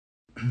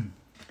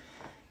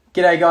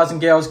G'day guys and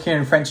girls,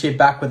 Kieran French here,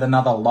 back with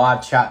another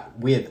live chat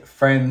with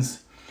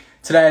friends.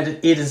 Today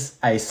it is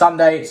a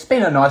Sunday. It's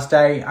been a nice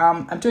day.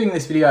 I'm doing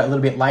this video a little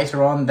bit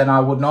later on than I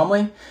would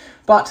normally,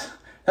 but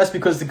that's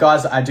because the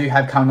guys that I do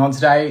have coming on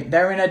today,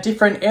 they're in a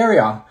different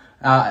area,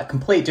 a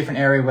complete different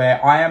area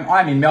where I am.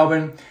 I'm in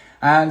Melbourne,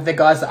 and the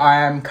guys that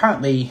I am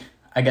currently,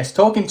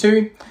 talking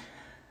to,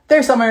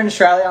 they're somewhere in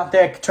Australia.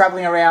 They're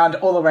traveling around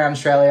all around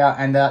Australia,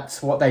 and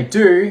that's what they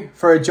do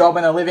for a job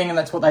and a living, and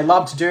that's what they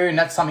love to do, and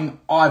that's something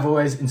I've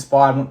always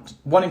inspired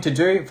wanting to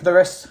do for the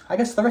rest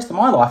of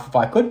my life if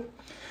I could.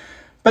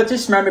 But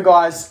just remember,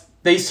 guys,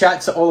 these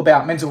chats are all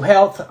about mental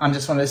health. I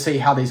just wanted to see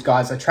how these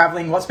guys are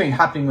traveling, what's been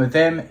happening with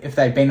them, if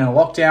they've been in a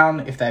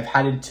lockdown, if they've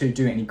had to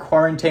do any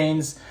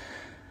quarantines.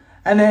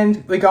 And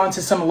then we go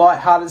into some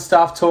light-hearted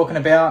stuff, talking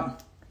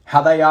about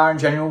how they are in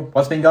general,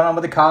 what's been going on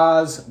with the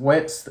cars,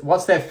 what's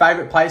their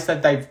favourite place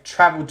that they've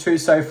travelled to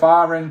so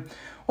far, and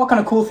what kind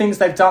of cool things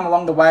they've done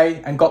along the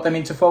way and got them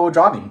into forward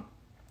driving.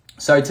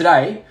 So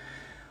today,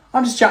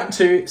 I'm just chatting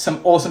to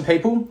some awesome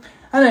people,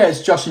 and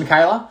there's Josh and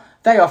Mikayla.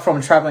 They are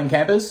from Travelling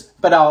Campers,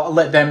 but I'll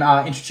let them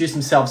introduce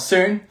themselves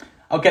soon.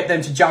 I'll get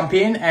them to jump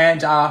in,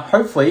 and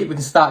hopefully we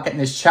can start getting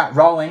this chat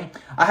rolling.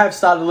 I have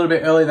started a little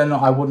bit earlier than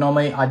I would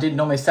normally. I did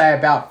normally say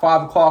about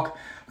 5 o'clock,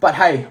 but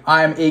hey,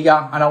 I am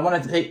eager, and I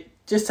wanted to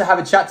just to have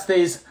a chat to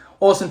these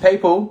awesome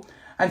people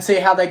and see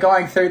how they're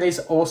going through these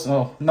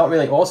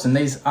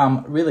these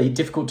really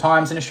difficult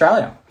times in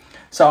Australia.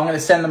 So I'm going to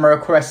send them a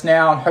request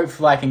now, and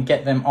hopefully I can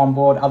get them on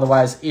board.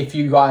 Otherwise, if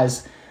you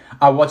guys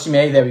are watching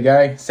me, there we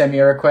go. Send me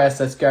a request.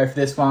 Let's go for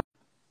this one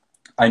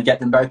and get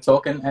them both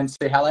talking and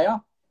see how they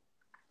are.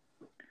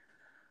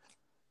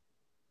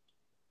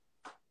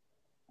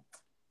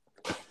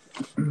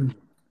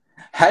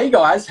 Hey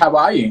guys, how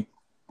are you?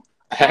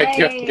 Hey.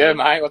 Good,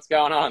 mate. What's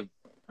going on?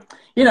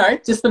 You know,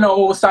 just a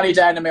normal sunny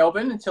day in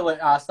Melbourne until it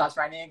starts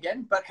raining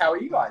again. But how are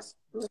you guys?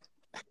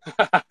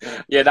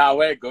 Yeah, no,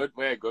 we're good.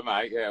 We're good,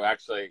 mate. Yeah,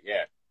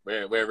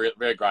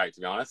 we're great,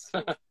 to be honest.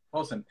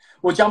 Awesome.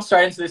 We'll jump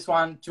straight into this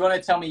one. Do you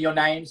want to tell me your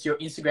names, your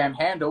Instagram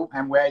handle,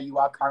 and where you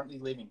are currently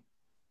living?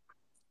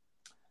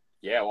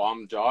 Yeah, well,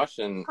 I'm Josh,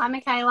 and I'm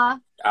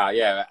Mikayla.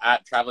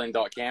 At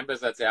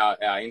travelling.campers. That's our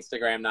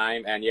Instagram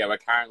name, and yeah, we're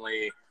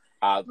currently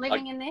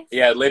living in this.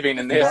 Yeah, living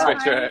in this.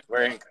 Yeah.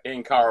 We're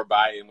in Coral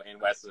Bay in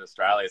Western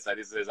Australia, so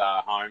this is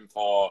our home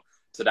for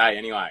today,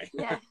 anyway.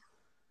 Yeah.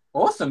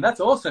 Awesome. That's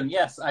awesome.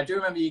 Yes, I do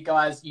remember you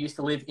guys used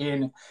to live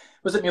in,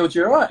 was it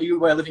Mildura? You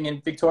were living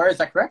in Victoria, is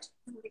that correct?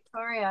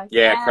 Victoria.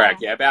 Yeah,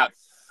 correct. Yeah, about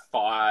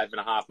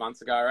 5.5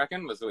 months ago, I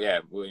reckon. We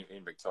were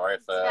in Victoria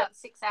for about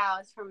 6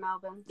 hours from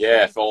Melbourne.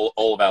 Yeah, for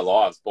all of our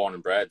lives, born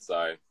and bred.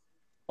 So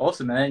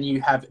awesome. And then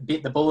you have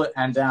bit the bullet,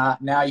 and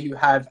now you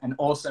have an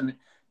awesome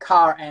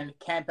car and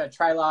camper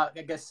trailer,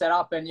 set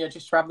up, and you're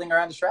just traveling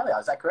around Australia.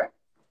 Is that correct?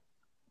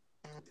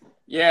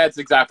 Yeah, it's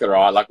exactly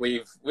right. Like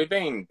we've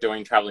been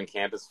doing traveling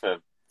campers for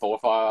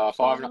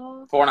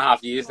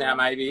 4.5 years now,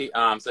 maybe.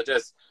 So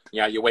just,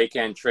 your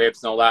weekend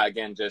trips and all that.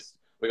 Again, just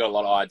we got a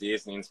lot of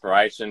ideas and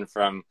inspiration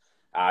from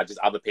just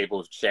other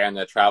people sharing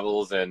their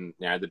travels, and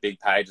the big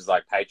pages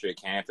like Patriot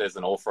Campers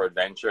and All for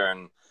Adventure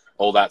and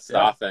all that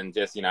stuff. Yeah. And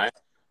just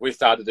we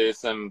started to do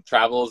some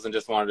travels and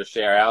just wanted to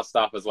share our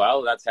stuff as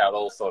well. That's how it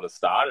all sort of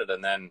started.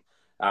 And then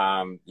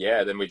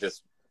then we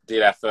just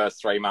did our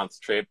first 3 months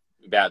trip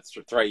about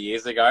 3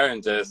 years ago,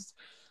 and just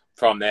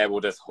from there we're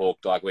just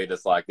hooked. Like we're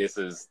just like, this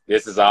is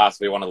us.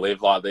 We want to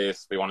live like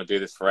this. We want to do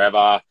this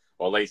forever,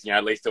 or at least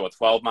do a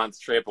 12 months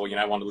trip, or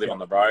want to live on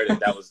the road. And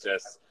that was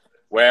just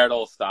where it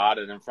all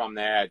started. And from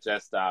there,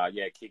 just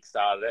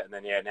kick-started it. And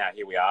then now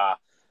here we are,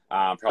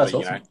 probably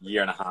awesome.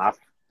 Year and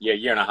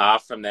a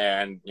half from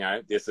there. And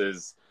this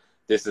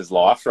is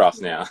life for us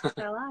now.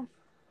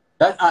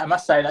 That, I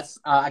must say, that's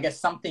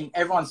something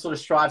everyone sort of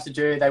strives to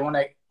do. They want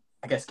to,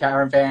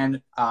 caravan,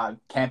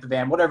 camper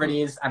van, whatever it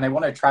is, and they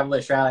want to travel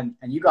Australia,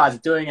 and you guys are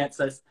doing it.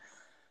 So it's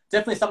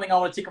definitely something I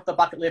want to tick off the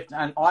bucket list.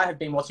 And I have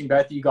been watching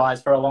both of you guys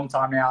for a long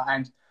time now,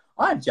 and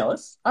I'm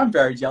jealous. I'm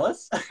very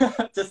jealous,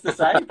 just to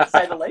say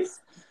the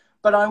least.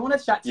 But I want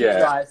to chat to you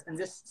guys and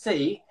just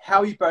see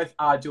how you both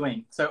are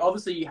doing. So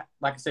obviously,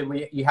 like I said,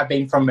 you have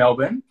been from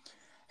Melbourne.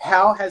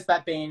 How has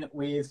that been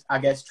with,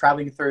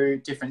 traveling through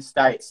different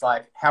states?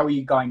 Like, how are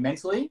you going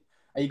mentally?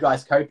 Are you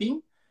guys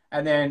coping?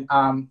 And then,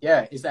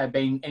 is there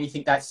been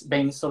anything that's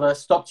been sort of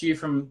stopped you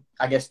from,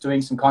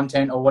 doing some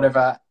content or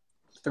whatever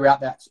throughout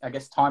that,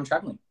 time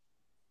traveling?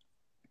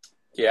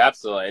 Yeah,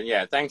 absolutely. And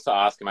yeah, thanks for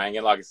asking, mate.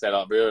 And like I said,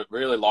 I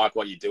really like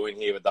what you're doing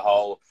here with the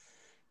whole,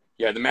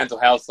 the mental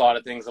health side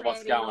of things, of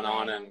what's going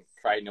on, and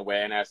creating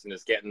awareness, and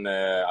just getting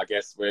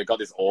we've got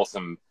this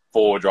awesome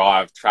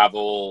 4-drive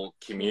travel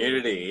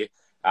community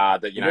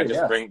that, at the end of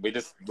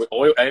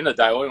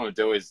the day, all we want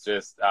to do is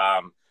just,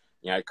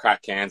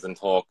 crack cans and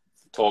talk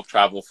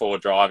travel, for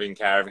driving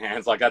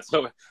caravans. Like that's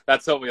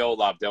what we all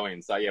love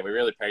doing. So yeah, we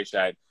really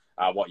appreciate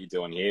what you're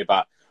doing here.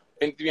 But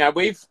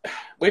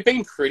we've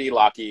been pretty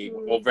lucky,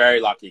 or very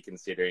lucky,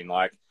 considering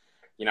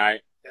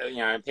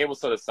people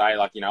sort of say,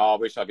 like, I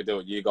wish I could do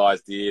what you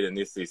guys did, and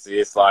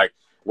this. Like,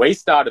 we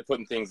started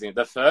putting things in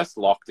the first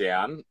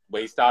lockdown.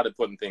 We started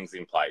putting things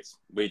in place.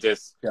 We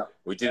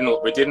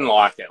didn't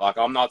like it. Like,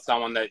 I'm not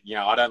someone that, you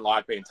know, I don't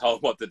like being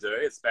told what to do,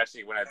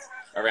 especially when it's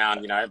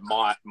around, you know,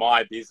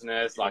 my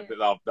business. Like,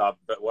 I've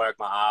worked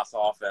my ass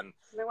off, and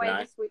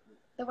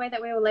the way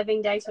that we were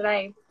living day to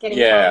day, getting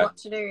told what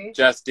to do.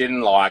 Just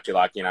didn't like it.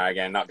 Like, you know,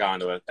 again, not going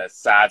to a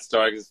sad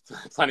story, because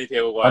plenty of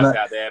people worse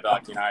out there, but,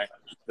 like, you know.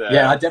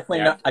 I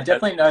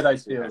definitely know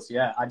those feels.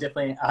 Yeah, I know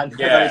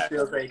those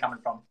feels where you're coming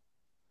from.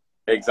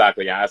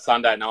 Exactly. Yeah.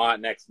 Sunday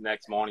night,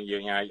 next morning,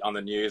 you know, on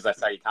the news, they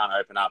say you can't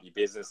open up your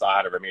business. I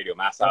had a remedial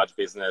massage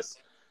business.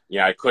 You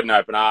know, couldn't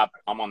open up.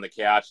 I'm on the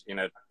couch in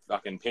a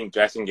fucking pink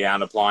dressing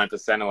gown applying for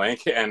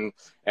Centrelink, and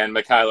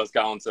Mikayla's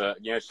going to,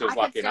 you know, she was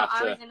lucky enough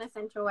to... I was an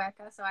essential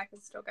worker, so I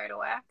could still go to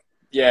work.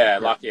 Yeah,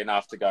 lucky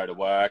enough to go to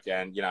work.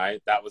 And, you know,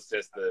 that was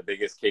just the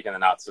biggest kick in the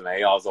nuts for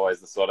me. I was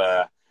always the sort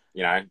of,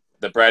 you know,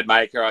 the bread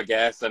maker, I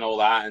guess, and all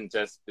that. And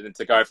just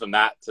to go from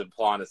that to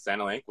applying to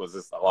Centrelink was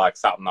just like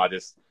something I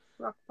just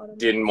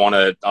didn't want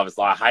to. I was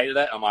like, I hated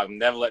it. I'm like, I'm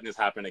never letting this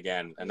happen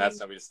again. And that's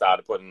when we just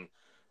started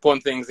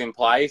putting things in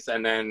place.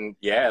 And then,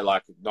 yeah,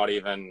 like not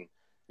even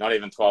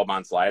 12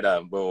 months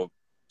later,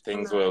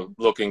 things were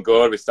looking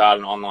good. We started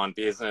an online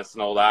business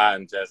and all that,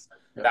 and just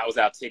that was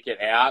our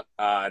ticket out.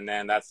 And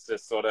then that's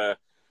just sort of,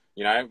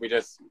 you know, we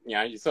just, you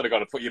know, you sort of got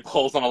to put your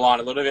balls on the line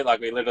a little bit.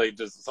 Like, we literally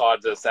just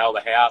decided to sell the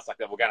house. Like,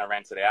 we're going to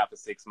rent it out for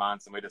 6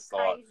 months, and we just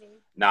thought,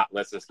 nah,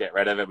 let's just get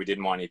rid of it. We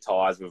didn't want any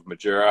ties with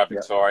Madura,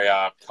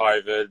 Victoria,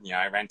 COVID, you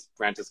know,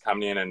 renters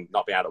coming in and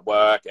not being able to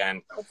work.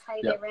 And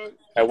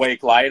a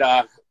week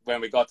later, when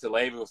we got to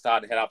leave, we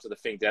started to head up to the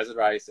Fink Desert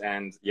Race,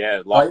 and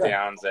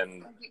lockdowns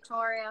and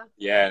Victoria.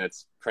 Yeah, and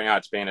it's pretty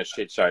much been a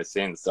shit show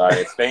since. So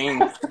it's been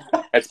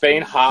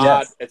hard.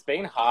 Yes. It's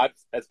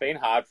been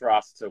hard for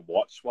us to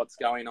watch what's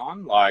going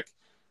on. Like,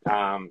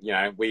 you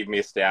know, we've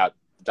missed out.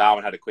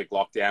 Darwin had a quick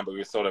lockdown, but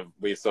we sort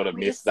of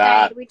missed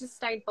that. We just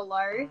stayed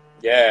below.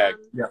 Yeah,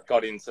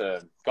 got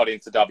into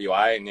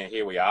WA, and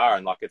here we are.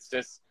 And like,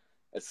 it's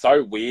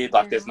so weird.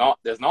 Like, there's not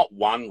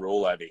one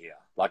rule over here.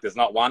 Like, there's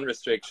not one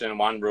restriction,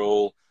 one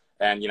rule.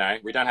 And, you know,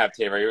 we don't have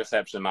TV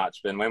reception much,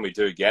 but when we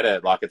do get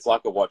it, like, it's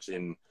like we're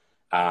watching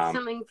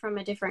something from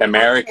a different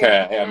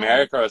America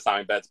country. Or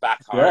something, but it's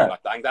back home. Like,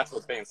 I think that's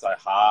what's been so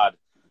hard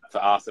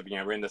for us. You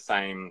know, we're in the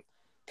same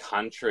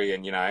country,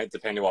 and, you know,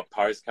 depending on what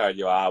postcode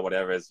you are,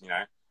 whatever is, you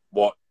know,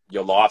 what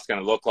your life's going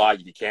to look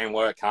like. You can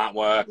work, can't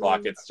work.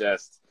 Like, it's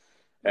just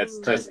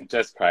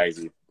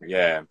crazy.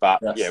 Yeah,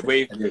 but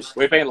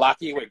we've been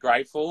lucky. We're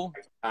grateful,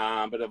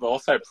 but we're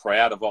also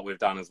proud of what we've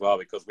done as well,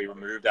 because we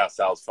removed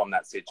ourselves from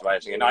that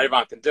situation. And not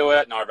everyone can do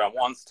it. Not everyone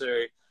wants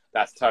to.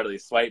 That's totally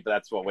sweet, but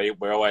that's what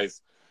we're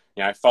always,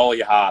 you know, follow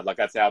your heart. Like,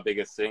 that's our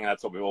biggest thing.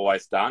 That's what we've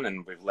always done,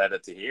 and we've led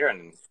it to here,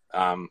 and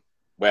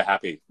we're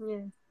happy.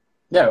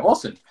 Yeah,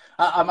 awesome.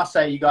 I must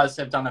say, you guys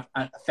have done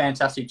a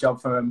fantastic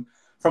job from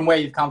where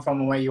you've come from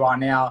and where you are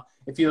now.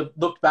 If you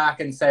looked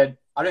back and said,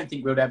 I don't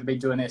think we would ever be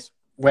doing this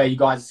where you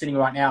guys are sitting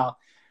right now,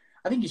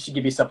 I think you should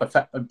give yourself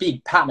a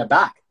big pat on the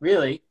back,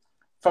 really.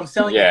 From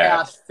selling your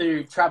house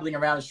to traveling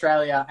around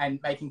Australia and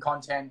making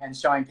content and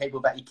showing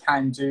people that you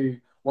can do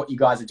what you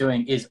guys are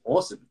doing is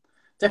awesome.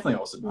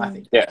 Definitely awesome, I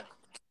think.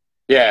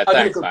 Yeah,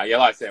 thanks, mate. Yeah,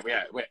 like I said, we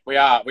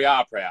are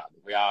proud.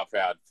 We are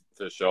proud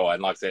for sure.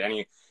 And like I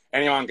said,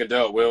 anyone can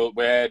do it.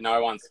 We're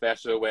no one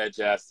special. We're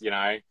just, you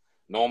know,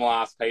 normal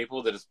ass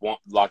people that just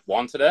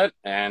wanted it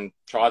and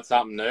tried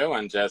something new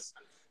and just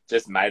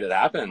made it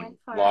happen.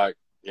 Like,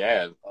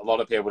 yeah, a lot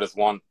of people just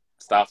want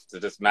stuff to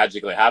just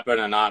magically happen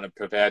and aren't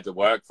prepared to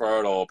work for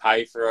it or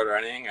pay for it or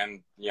anything.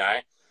 And, you know,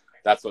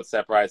 that's what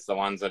separates the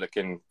ones that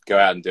can go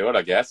out and do it,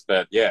 I guess.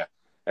 But yeah,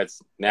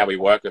 now we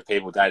work with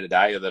people day to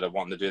day that are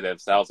wanting to do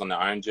themselves on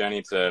their own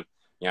journey to,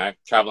 you know,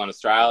 travel in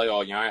Australia,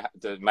 or, you know,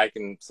 to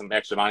making some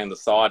extra money on the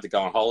side to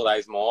go on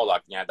holidays more.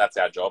 Like, you know, that's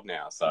our job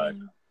now. So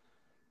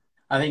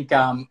I think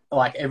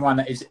like everyone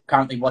that is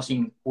currently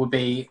watching would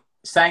be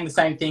saying the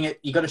same thing.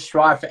 You got to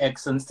strive for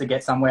excellence to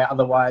get somewhere.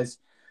 Otherwise,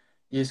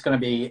 you're just going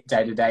to be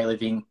day-to-day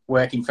living,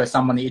 working for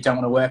someone that you don't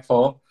want to work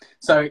for.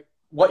 So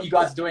what you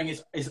guys are doing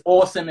is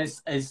awesome,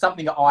 is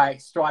something that I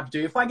strive to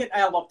do. If I get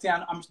our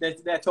lockdown,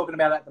 they're talking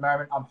about it at the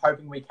moment. I'm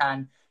hoping we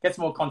can get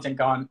some more content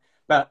going.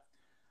 But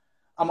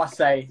I must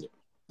say,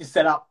 your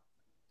setup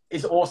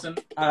is awesome.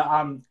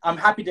 I'm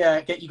happy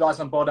to get you guys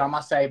on board. I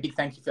must say a big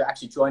thank you for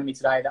actually joining me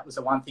today. That was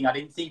the one thing. I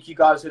didn't think you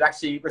guys would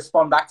actually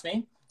respond back to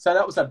me. So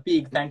that was a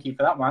big thank you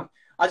for that one.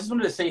 I just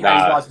wanted to see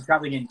how you guys are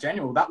traveling in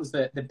general. That was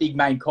the big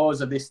main cause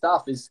of this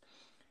stuff, is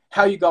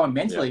how you going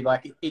mentally. Yeah.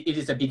 Like, it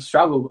is a big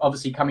struggle,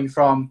 obviously, coming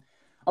from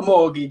a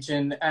mortgage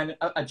and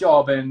a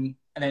job and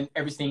then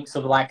everything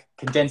sort of like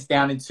condensed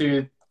down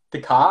into the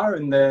car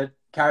and the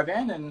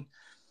caravan, and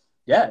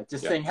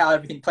seeing how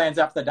everything plans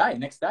out for the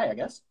next day, I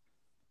guess.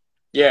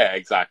 Yeah,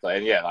 exactly.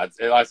 And yeah, like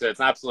I said, it's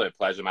an absolute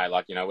pleasure, mate.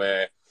 Like, you know,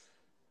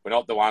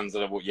 not the ones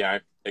that will, you know,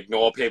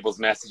 ignore people's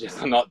messages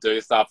and not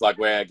do stuff. Like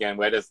we're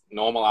just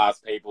normal ass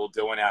people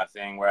doing our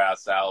thing. We're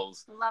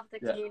ourselves. Love the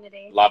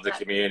community. Love the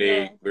community.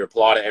 Yeah. We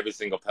reply to every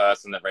single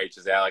person that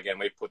reaches out. Again,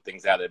 we've put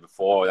things out there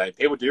before.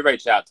 People do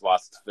reach out to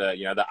us for,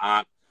 you know, that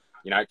aren't,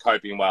 you know,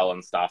 coping well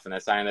and stuff. And they're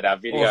saying that our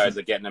videos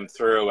are getting them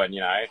through, and,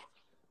 you know,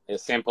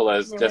 as simple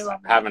as just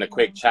having a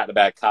quick chat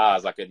about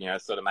cars, like it, you know,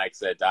 sort of makes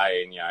their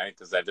day, and, you know,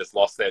 because they've just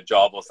lost their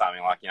job or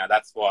something. Like, you know,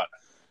 that's what,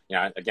 you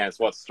know, again, it's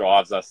what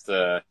strives us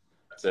to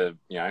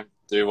you know,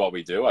 do what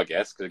we do, I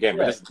guess. Because again,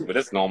 we're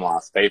just normal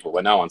ass people.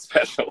 We're no one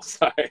special.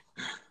 So.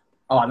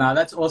 Oh no,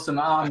 that's awesome.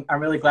 I'm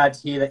really glad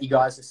to hear that you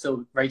guys are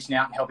still reaching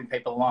out and helping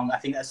people along. I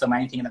think that's the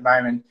main thing at the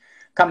moment.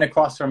 Coming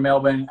across from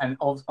Melbourne and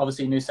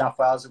obviously New South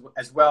Wales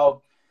as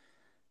well,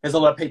 there's a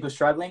lot of people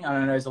struggling. I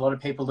know there's a lot of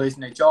people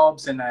losing their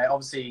jobs, and they're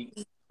obviously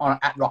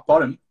at rock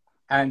bottom.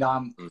 And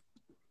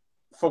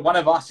for one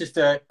of us just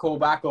to call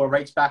back or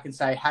reach back and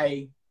say,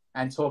 hey,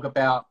 and talk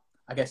about,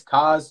 I guess,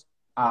 cars,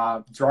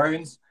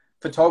 drones,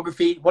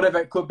 photography, whatever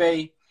it could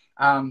be,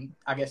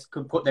 I guess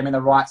could put them in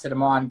the right set of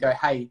mind and go,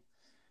 hey,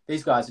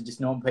 these guys are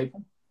just normal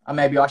people. And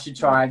maybe I should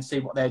try and see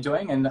what they're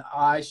doing, and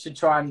I should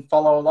try and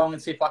follow along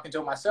and see if I can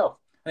do it myself.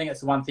 I think that's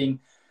the one thing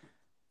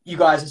you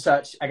guys are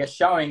such, I guess,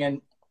 showing,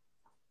 and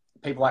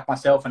people like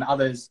myself and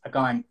others are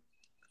going,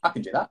 I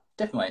can do that.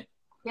 Definitely.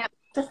 Yep.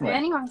 Definitely.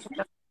 Anyone can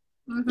do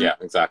it. Yeah,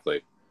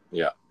 exactly.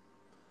 Yeah.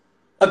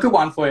 A good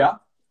one for you.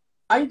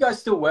 Are you guys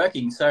still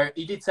working? So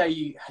you did say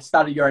you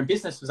started your own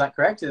business, was that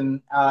correct?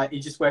 And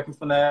you're just working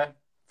from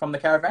the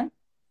caravan?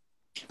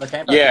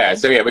 Yeah,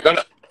 so yeah, we're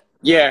gonna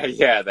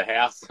the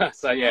house.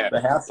 So yeah. The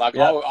house. Like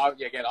I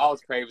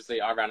was previously,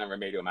 I ran a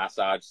remedial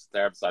massage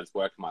therapist. I just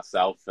worked for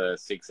myself for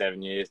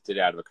 6-7 years, did it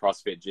out of a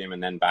CrossFit gym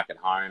and then back at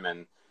home,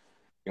 and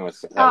you know,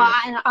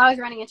 and I was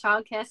running a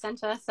childcare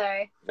centre, so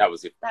that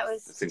was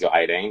since you're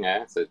 18,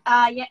 yeah. So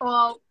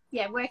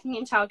working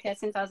in childcare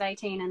since I was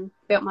 18 and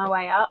built my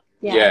way up.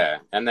 Yeah,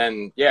 and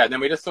then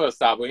we just sort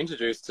of we're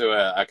introduced to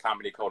a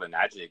company called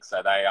Ireached.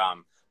 So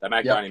they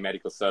make the only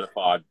medical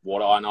certified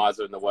water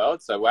ionizer in the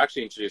world. So we're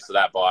actually introduced to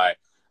that by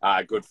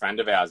a good friend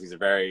of ours. He's a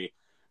very,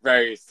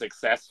 very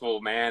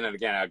successful man, and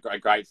again, a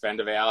great friend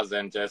of ours.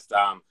 And just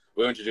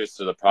we were introduced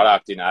to the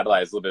product in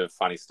Adelaide. It's a little bit of a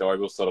funny story.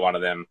 We were sort of one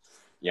of them,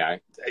 you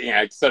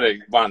know, sort of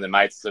one of the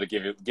mates sort of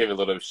give a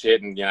little bit of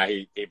shit, and you know,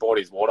 he bought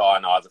his water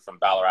ionizer from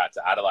Ballarat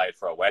to Adelaide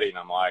for a wedding.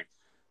 I'm like,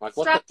 what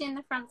strapped in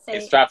the front seat.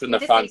 It's strapped in the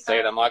front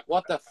seat. I'm like,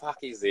 what the fuck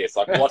is this?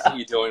 Like, what are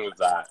you doing with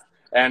that?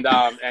 And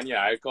you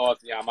know, of course,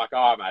 you know, I'm like,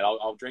 oh mate,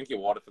 I'll drink your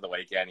water for the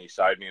weekend. He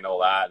showed me and all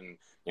that, and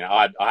you know,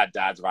 I had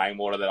Dad's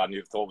rainwater that I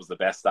thought was the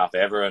best stuff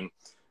ever, and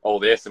all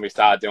this, and we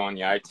started doing,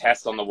 you know,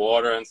 tests on the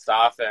water and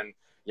stuff, and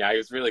you know, he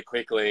was really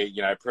quickly,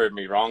 you know, proved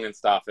me wrong and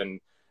stuff, and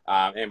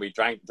we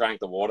drank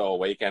the water all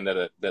weekend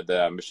that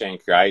the machine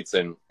creates,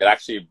 and it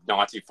actually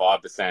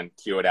 95%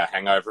 cured our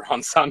hangover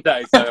on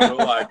Sunday. So we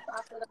were like,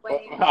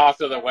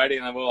 after the wedding,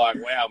 and we were like,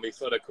 wow, we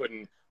sort of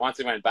couldn't. Once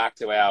we went back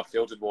to our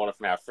filtered water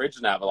from our fridge,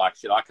 and that, we're like,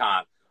 shit, I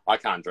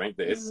can't drink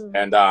this,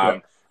 and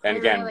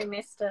again, really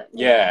missed it.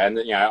 Yeah, and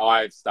you know,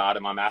 I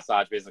started my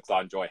massage business because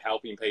I enjoy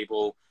helping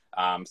people.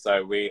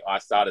 So I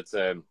started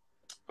to,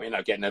 you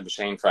know, getting a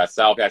machine for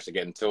ourselves, actually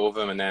getting 2 of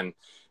them, and then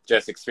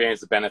just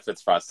experience the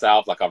benefits for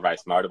ourselves. Like I've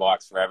raced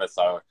motorbikes forever,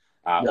 so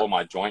all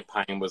my joint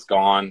pain was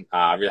gone.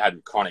 I really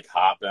had chronic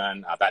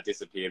heartburn. That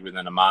disappeared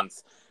within a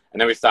month. And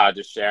then we started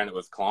just sharing it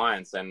with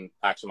clients. And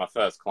actually my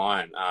first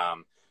client,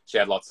 she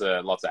had lots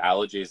of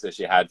allergies that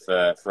she had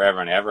for forever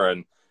and ever.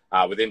 And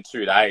within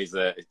 2 days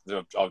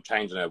of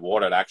changing her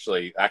water, it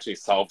actually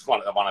solved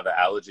one of the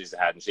allergies she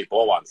had, and she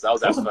bought one. So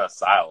that was our first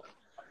sale.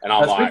 And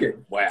I'm like,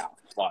 wow,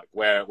 like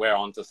we're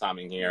onto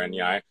something here. And,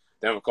 you know,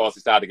 then of course we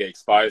started to get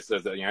exposed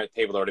to, you know,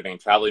 people already been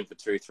traveling for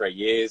 2-3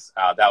 years.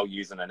 They were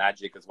using an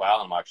Ireached as well.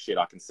 And I'm like, shit,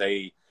 I can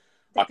see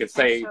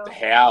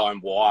how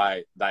and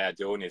why they are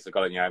doing this. They've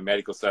got a, you know,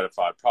 medical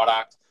certified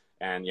product,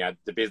 and, you know,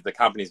 the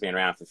company's been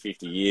around for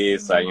 50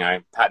 years. So, you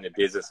know, patented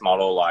business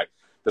model, like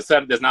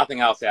there's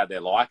nothing else out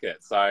there like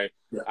it. So,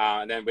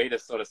 and then we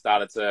just sort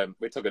of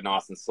we took it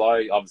nice and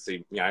slow,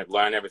 obviously, you know,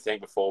 learn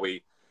everything before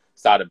we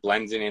started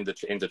blending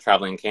into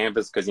traveling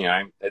campers, because, you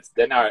know,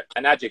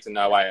 Ireached in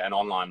no way an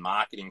online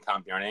marketing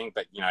company or anything,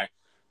 but, you know,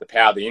 the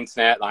power of the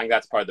internet, I think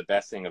that's probably the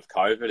best thing of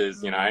COVID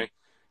is, you know,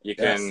 you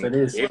can,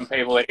 even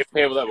people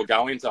that will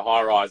go into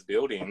high-rise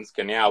buildings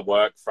can now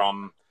work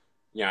from,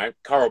 you know,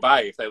 Coral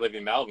Bay if they live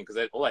in Melbourne,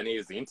 because all they need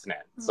is the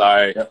internet.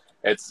 So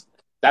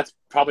that's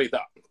probably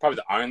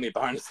the only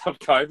bonus of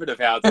COVID, of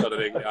how it's sort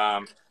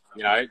of,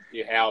 you know,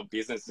 how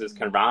businesses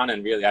can run,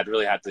 and really had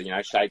to, you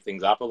know, shake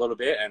things up a little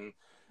bit. And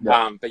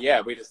but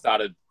yeah, we just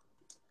started,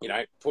 you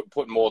know,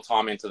 put more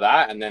time into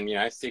that, and then, you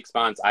know, 6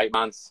 months, 8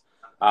 months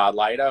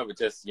later,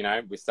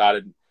 we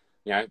started,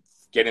 you know,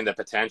 getting the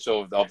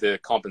potential of the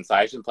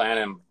compensation plan,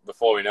 and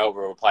before we know it,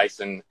 we're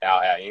replacing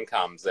our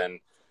incomes, and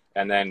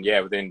then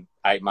within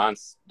 8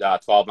 months,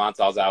 12 months,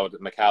 I was able to,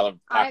 Mikayla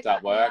packed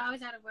up work. Yeah, I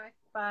was out of work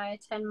by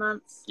 10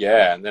 months.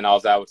 Yeah, and then I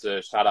was able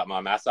to shut up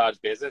my massage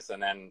business,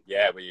 and then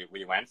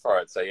we went for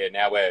it. So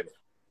now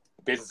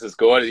business is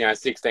good,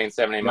 16,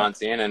 17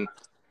 months in, and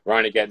we're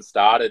only getting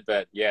started.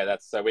 But yeah,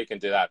 so we can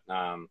do that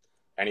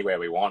anywhere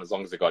we want, as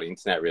long as we've got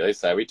internet, really.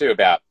 So we do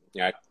about,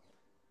 a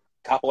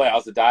couple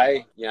hours a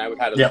day. We've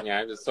had,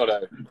 just sort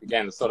of,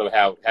 again, sort of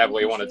how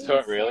we want to do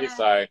it, really.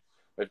 So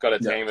we've got a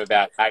team of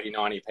about 80,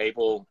 90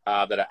 people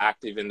that are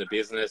active in the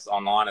business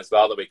online as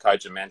well, that we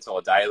coach and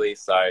mentor daily.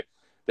 So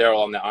they're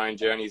all on their own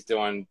journeys,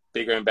 doing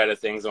bigger and better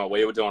things than what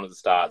we were doing at the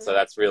start. So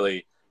that's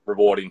really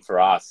rewarding for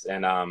us.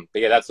 And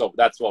but yeah,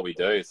 that's what we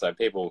do. So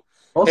people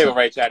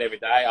reach out every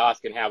day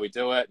asking how we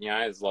do it.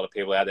 There's a lot of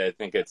people out there that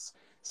think it's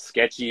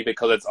sketchy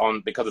because it's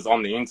on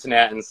the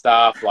internet and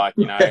stuff, like,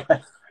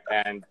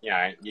 and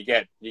you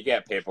get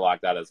people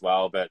like that as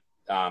well, but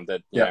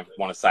that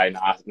want to say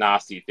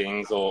nasty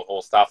things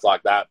or stuff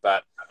like that.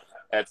 But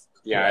it's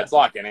it's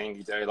like anything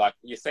you do. Like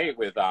you see it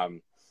with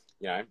YouTubers,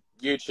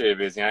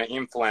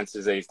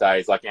 influencers these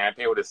days. Like,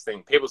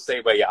 people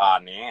see where you are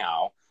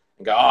now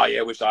and go, oh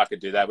yeah, wish I could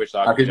do that. Wish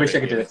I could do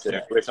this.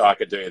 Wish I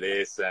could do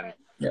this. And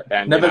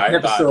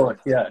never saw it.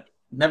 Yeah.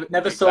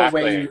 Never saw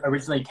where you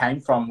originally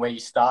came from, where you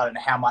started, and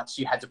how much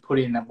you had to put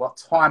in, and what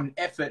time and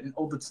effort and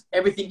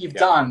everything you've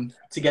done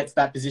to get to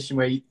that position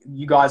where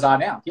you guys are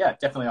now. Yeah,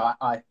 definitely.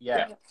 I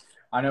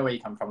know where you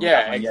come from.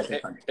 Yeah,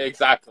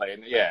 exactly.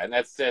 And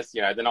that's just,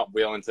 they're not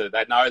willing to.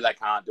 They know they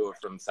can't do it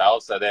for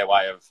themselves, so their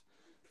way of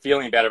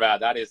feeling better about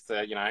that is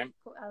to,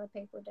 put other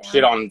people down.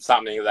 Shit on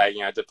something they,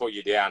 to put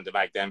you down, to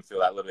make them feel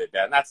that little bit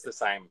better. And that's the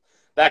same.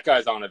 That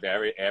goes on with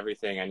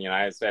everything, and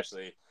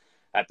especially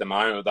at the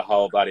moment with the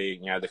whole bloody,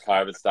 the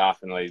COVID stuff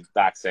and the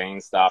vaccine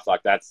stuff,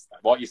 like that's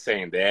what you're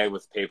seeing there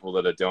with people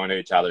that are doing to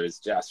each other is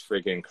just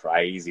freaking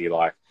crazy.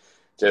 Like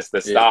just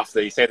the stuff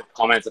that you see, the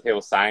comments that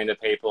people saying to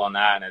people on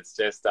that, and it's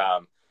just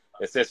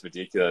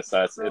ridiculous.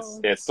 So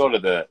it's sort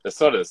of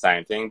the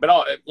same thing,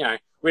 but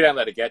we don't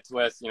let it get to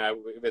us.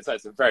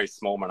 It's a very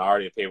small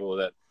minority of people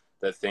that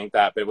think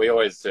that, but we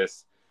always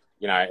just,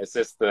 it's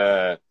just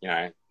the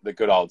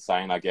good old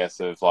saying, I guess,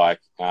 of like,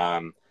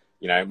 when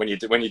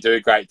you do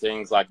great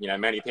things, like,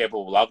 many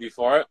people will love you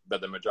for it,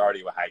 but the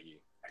majority will hate you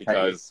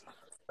because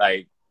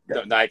they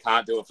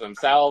can't do it for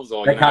themselves,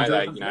 or they can't do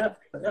it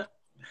for themselves.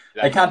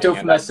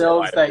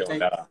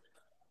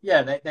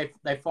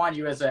 They find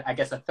you as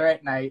a threat,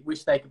 and they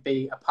wish they could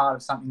be a part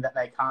of something that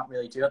they can't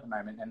really do at the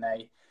moment. And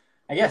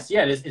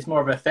it's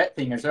more of a threat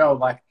thing as well.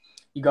 Like,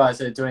 you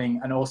guys are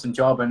doing an awesome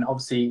job, and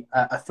obviously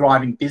a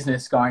thriving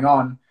business going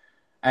on.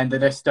 And they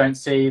just don't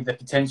see the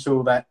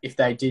potential that if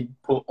they did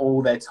put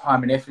all their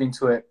time and effort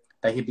into it,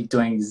 they could be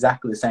doing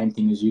exactly the same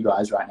thing as you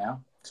guys right now.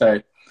 So,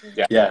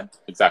 yeah.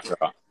 Exactly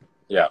right.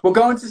 Yeah. We'll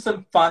go into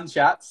some fun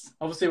chats.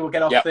 Obviously, we'll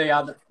get off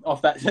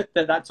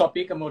that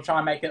topic, and we'll try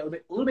and make it a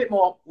little bit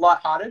more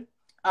lighthearted.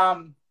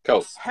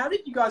 Cool. How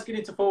did you guys get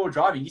into four-wheel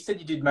driving? You said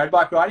you did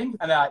motorbike riding,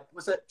 and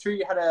was it true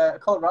you had a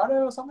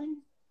Colorado or something?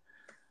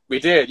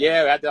 We did,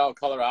 yeah. We had the old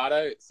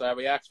Colorado. So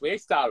we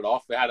started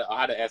off.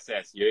 I had an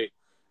SS Ute.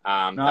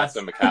 Nice. That's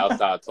when Mikayla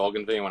started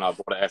talking to me, when I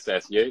bought an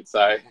SS Ute.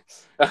 So,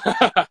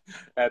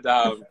 and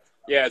so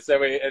we had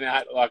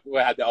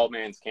the old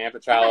man's camper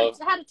trailer.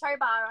 It had a tow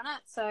bar on it,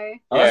 so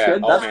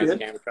that's good.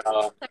 Camper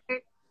trailer.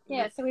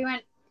 So we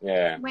went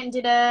and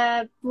did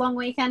a long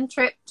weekend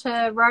trip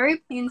to Robe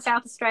in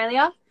South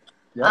Australia.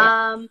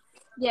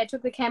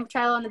 Took the camper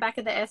trailer on the back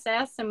of the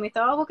SS, and we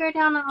thought, we'll go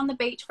down on the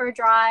beach for a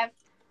drive.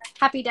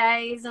 Happy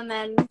days. And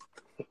then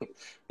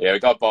we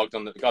got bogged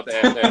on got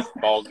the SS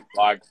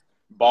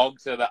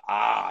bogged to the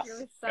arse,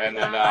 and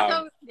then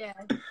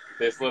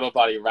this little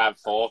bloody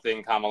RAV4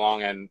 thing come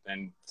along and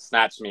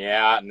snatched me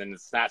out, and then the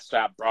snatch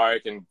strap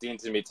broke and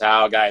dented me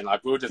tailgate, and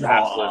like we were just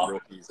absolute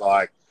rookies,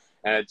 like,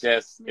 and it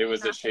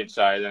was a shit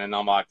show. And then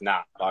I'm like,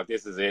 nah, like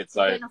this is it.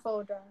 So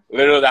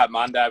literally that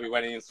Monday we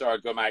went in and saw a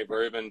good mate,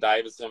 Ruben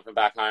Davison, from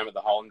back home at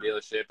the Holland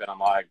dealership, and I'm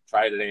like,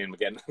 trade it in,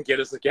 get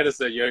us a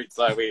Ute.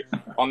 So as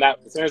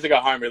soon as we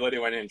got home, we literally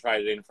went in and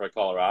traded in for a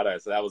Colorado.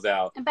 So that was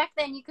and back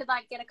then you could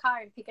get a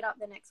car and pick it up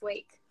the next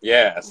week.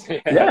 Yes.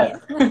 Yeah.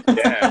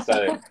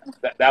 So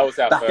that was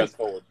our first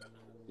forward.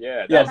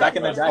 Yeah. Back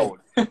in the day.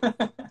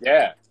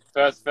 Yeah.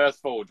 First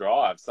full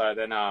drive. So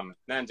then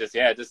just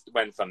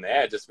went from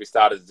there. We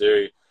started to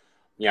do,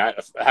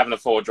 having a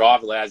full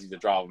drive allows you to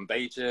drive on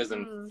beaches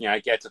and,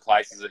 get to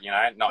places that,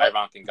 not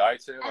everyone can go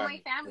to. And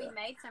we found we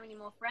made so many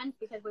more friends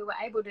because we were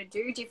able to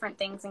do different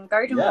things and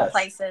go to more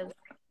places.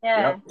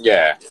 Yeah.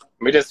 Yeah.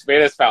 We just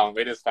fell in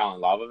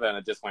love with it, and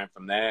it just went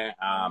from there.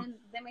 And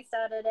then we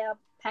started our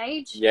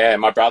page. Yeah.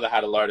 My brother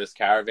had a Lotus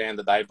Caravan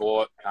that they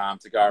bought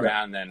to go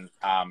around, and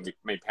then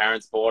my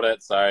parents bought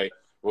it. So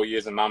we're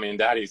using Mummy and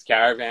Daddy's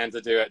caravan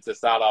to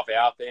start off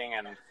our thing,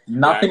 and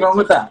nothing wrong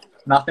with that.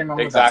 Nothing wrong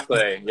with that.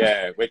 Exactly.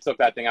 Yeah, we took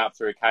that thing up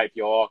through Cape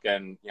York,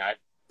 and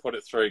put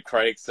it through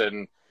creeks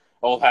and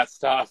all that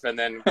stuff, and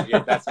then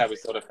that's how we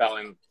sort of fell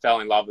in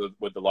love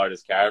with the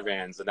Lotus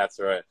caravans, and that's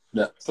where it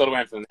sort of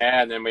went from there.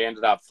 And then we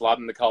ended up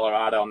flooding the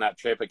Colorado on that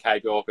trip at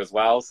Cape York as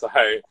well. So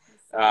we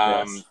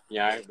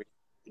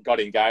got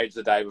engaged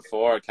the day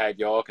before at Cape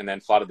York, and then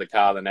flooded the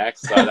car the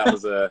next. So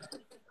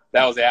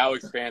that was our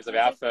experience of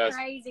our first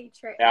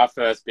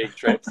big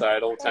trip. So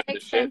it all turned to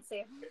shit.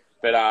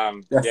 But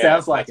that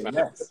sounds like it.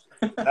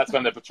 That's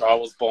when the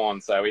patrol was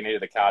born. So we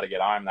needed a car to get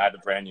home. They had a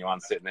brand new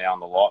one sitting there on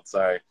the lot.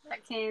 So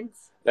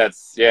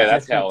that's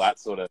how that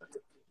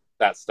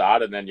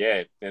started.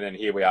 And then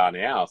here we are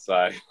now.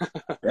 So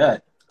yeah,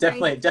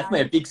 definitely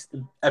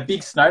a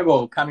big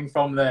snowball coming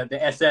from the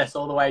SS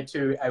all the way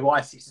to a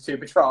Y62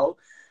 patrol.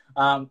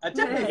 I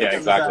definitely think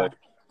it was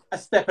a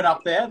stepping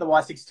up there. The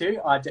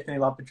Y62. I definitely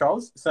love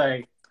patrols.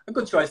 So a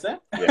good choice there.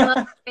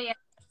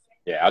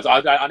 Yeah.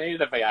 I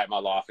needed a V8 in my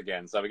life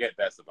again, so we get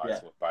best of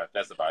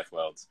both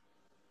worlds.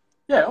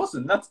 Yeah,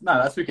 awesome. That's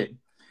wicked.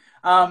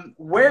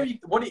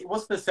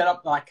 What's the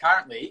setup like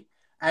currently?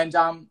 And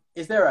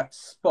is there a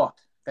spot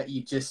that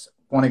you just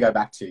want to go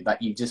back to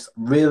that you just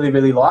really,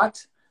 really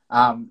liked,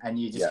 and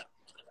you just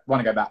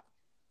want to go back?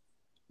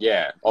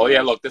 Yeah. Oh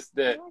yeah. Look,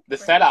 the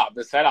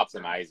setup's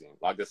amazing.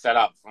 Like the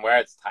setup from where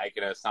it's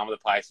taken us, some of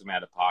the places we had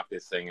to park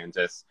this thing and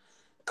just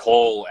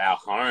call our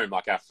home,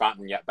 like our front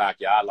and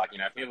backyard. Like,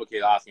 people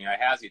keep asking,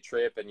 how's your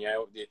trip? And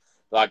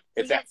like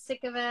it's get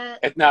sick of it.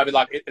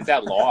 It's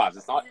our lives.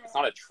 It's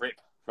not a trip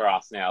for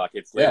us now. Like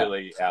it's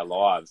literally our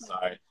lives. So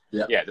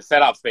the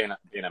setup's been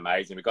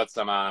amazing. We've got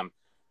some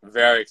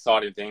very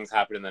exciting things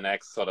happening in the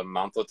next sort of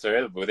month or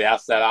two with our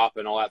setup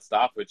and all that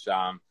stuff, which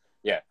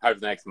hopefully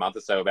the next month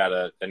or so we're about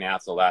to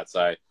announce all that.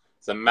 So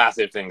some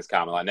massive things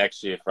coming. Like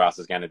next year for us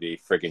is going to be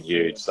freaking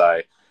huge.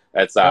 So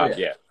it's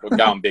we're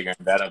going bigger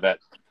and better. But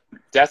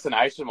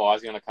destination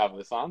wise, you want to cover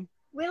this one?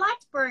 We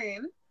liked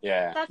Broome.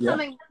 Yeah. That's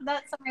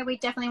something we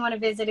definitely want to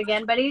visit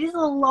again, but it is a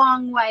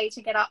long way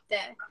to get up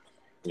there.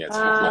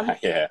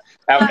 Yeah,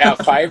 Our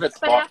favourite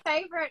spot. But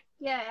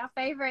our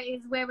favourite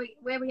is where we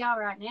are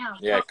right now.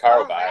 Yeah,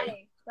 Coral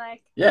Bay.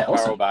 Awesome.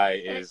 Coral Bay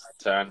is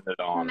turned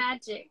it on.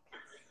 Magic.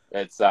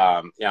 It's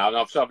I'm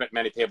sure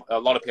a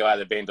lot of people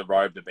have been to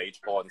Robe, the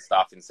Beachport and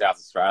stuff in South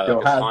Australia.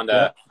 It's kind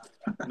of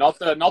not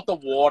the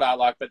water,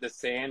 but the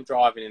sand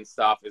driving and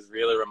stuff is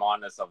really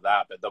reminding us of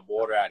that. But the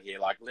water out here,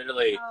 like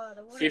literally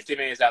 50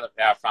 minutes out of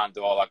our front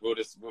door, like we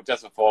just went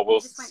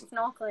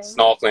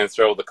snorkeling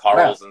through all the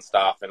corals and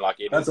stuff, and like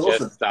it is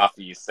just stuff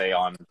you see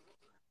on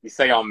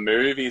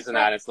movies and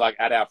that. It's like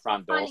at our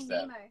front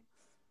doorstep.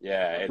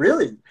 Yeah,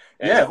 really.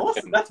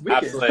 Awesome. That's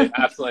wicked.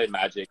 Absolutely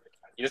magic.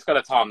 You just got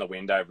to time the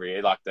wind over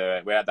here. Like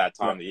we're at that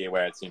time of the year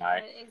where it's, it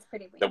is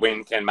pretty windy. The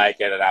wind can make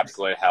it an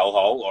absolute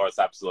hellhole or it's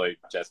absolute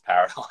just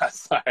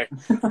paradise. So,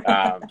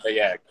 but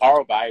yeah,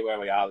 Coral Bay where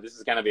we are,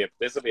 this will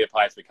be a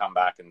place we come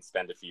back and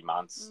spend a few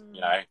months,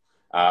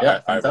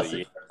 over the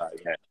year. So,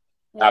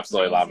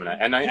 absolutely loving it.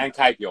 And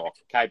Cape York.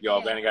 We're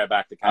going to go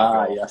back to Cape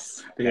York.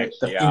 Yes. The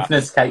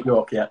infamous Cape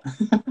York,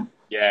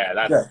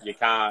 Yeah, you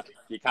can't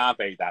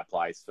beat that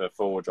place for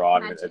full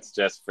driving. It's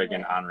just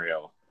friggin'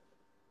 unreal.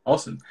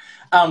 Awesome.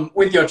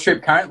 With your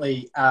trip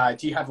currently,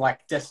 do you have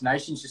like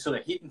destinations you're sort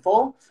of hitting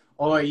for,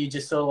 or are you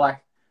just sort of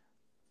like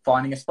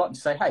finding a spot and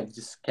say, hey,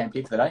 just camp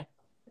here for the day?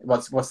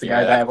 What's the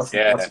go there? What's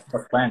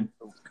the plan?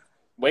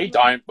 We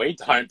don't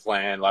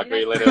plan. Like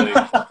we literally,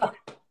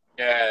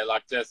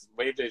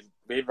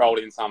 we've rolled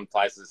in some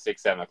places at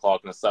 6, 7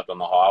 o'clock and slept on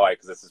the highway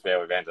because this is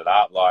where we've ended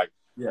up. Like,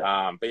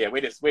 but yeah,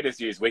 we just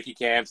use wiki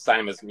camps,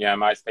 same as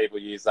most people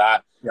use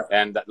that,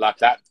 and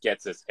that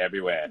gets us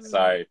everywhere.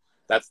 So.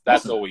 That's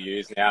awesome. All we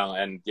use now,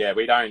 and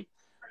we don't.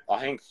 I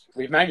think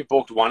we've maybe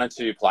booked 1 or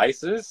 2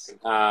 places,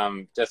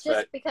 just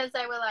because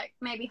they were like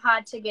maybe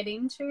hard to get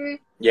into.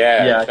 We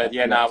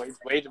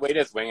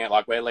just wing it.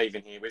 Like we're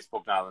leaving here. We just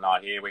booked another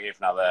night here. We're here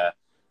for another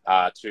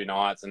 2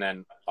 nights, and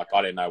then like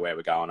I didn't know where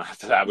we're going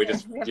after that. We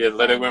just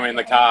literally when we're in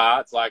the car,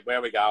 it's like where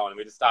are we going? And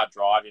we just start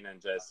driving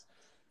and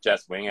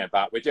just wing it.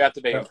 But we do have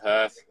to be in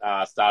Perth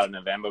start of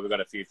November. We've got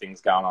a few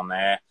things going on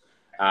there.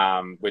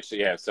 So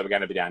we're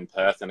going to be down in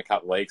Perth in a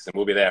couple of weeks, and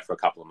we'll be there for a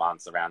couple of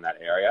months around that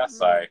area.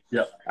 So,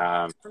 sort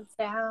of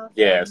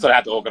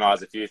have to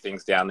organise a few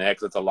things down there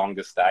because it's a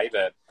longer stay.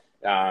 But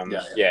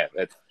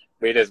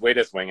we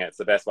just wing it. It's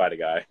the best way to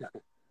go.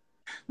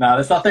 No,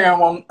 there's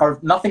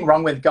nothing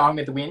wrong with going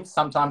with the wind.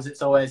 Sometimes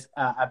it's always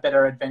a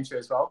better adventure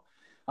as well,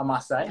 I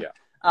must say. Yeah.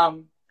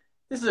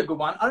 This is a good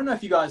one. I don't know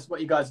what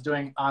you guys are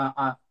doing.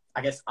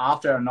 I guess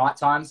after night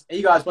times, are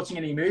you guys watching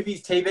any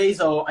movies,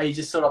 TVs, or are you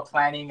just sort of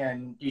planning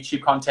and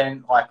YouTube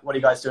content? Like, what are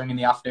you guys doing in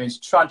the afternoons?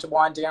 Trying to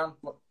wind down?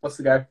 What's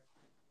the go?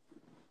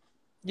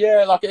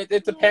 Yeah, like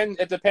it depends.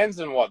 It depends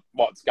on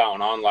what's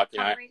going on. Like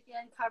coverage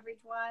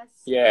wise.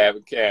 Yeah,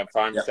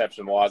 phone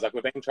reception wise. Like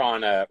we've been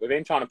trying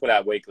to put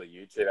out weekly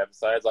YouTube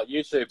episodes. Like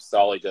YouTube's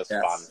solely just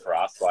fun for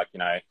us. Like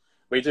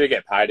we do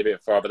get paid a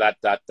bit for it, but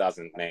that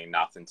doesn't mean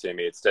nothing to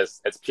me.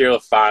 It's pure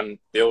fun,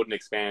 building,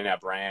 expanding our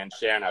brand,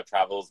 sharing our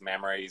travels,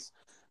 memories.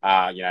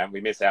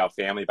 We miss our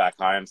family back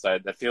home, so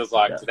it feels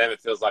like to them it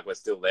feels like we're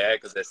still there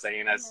because they're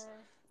seeing us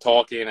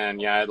talking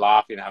and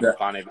laughing and having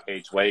fun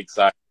each week.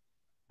 So,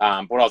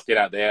 what else get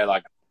out there?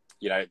 Like,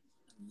 our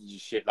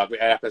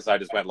episode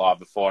just went live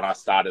before, and I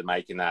started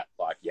making that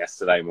like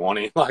yesterday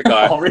morning. Like,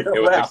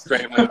 it was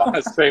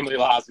extremely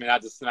last minute. I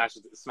had to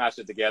smash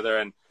it together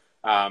and.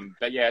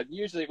 But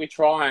usually we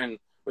try and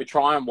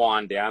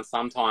wind down.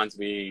 Sometimes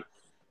we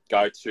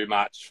go too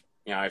much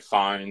you know,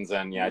 phones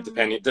and, you know,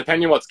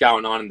 depending what's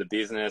going on in the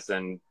business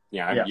and, you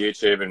know,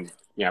 YouTube and,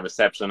 you know,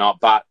 reception or not.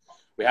 But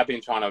we have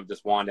been trying to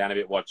just wind down a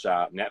bit, watch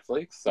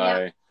Netflix.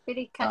 So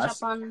really catch up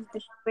on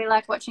the we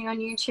like watching on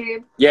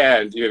YouTube.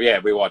 Yeah,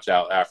 we watch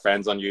our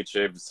friends on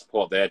YouTube,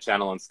 support their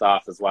channel and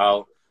stuff as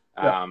well.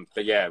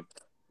 But yeah,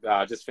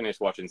 just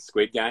finished watching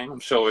Squid Game. I'm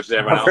sure which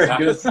everyone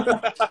else has.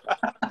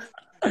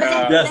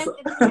 Yes.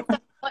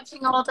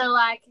 Watching all the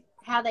like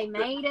how they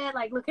made it,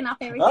 like looking up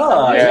everything.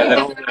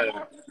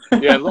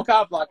 Look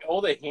up like all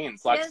the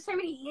hints. Like there's so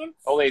many hints.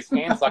 All these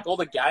hints, like all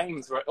the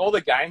games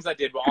they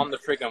did were on the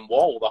friggin'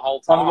 wall the whole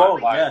time. On the wall,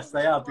 like, yes,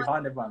 they are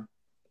behind everyone.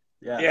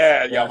 No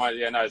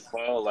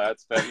spoil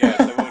alerts, but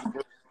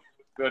so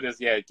we're just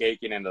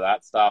geeking into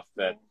that stuff.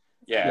 But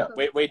we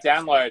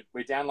download.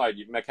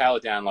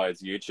 Mikayla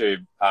downloads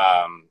YouTube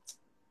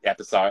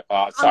episode.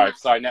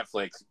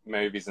 Netflix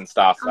movies and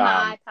stuff. On the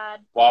iPad.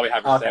 While we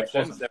have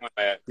receptions,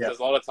 there's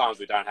a lot of times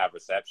we don't have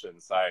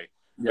receptions, so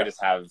we just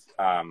have.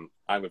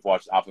 I think we've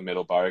watched Upper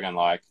Middle Bogan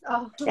like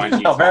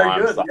 20 times.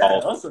 Very good.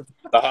 Awesome.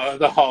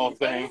 The whole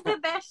thing. It's the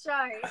best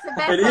show. It's the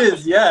best. It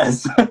is,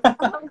 yes.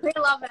 We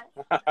love it.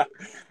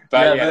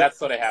 But that's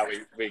sort of how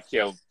we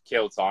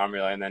kill time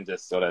really, and then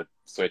just sort of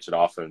switch it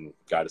off and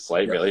go to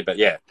sleep really. But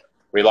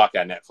we like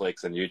our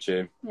Netflix and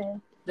YouTube.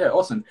 Yeah,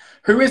 awesome.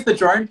 Who is the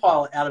drone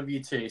pilot out of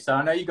you two? So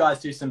I know you guys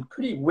do some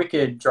pretty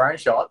wicked drone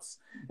shots.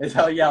 It's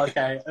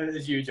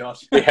you,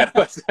 Josh.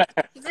 It's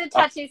a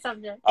touchy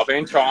subject. I've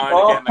been trying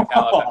to get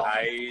Mikayla for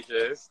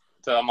ages.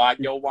 So I'm like,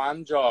 your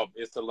one job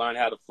is to learn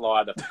how to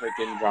fly the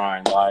freaking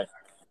drone. Like,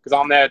 because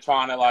I'm there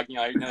trying to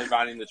nearly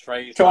run in the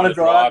trees. Trying to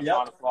fly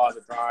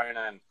the drone.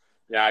 And,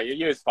 you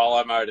use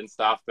follow mode and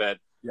stuff. But,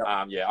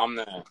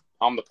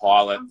 I'm the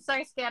pilot. I'm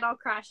so scared I'll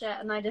crash it,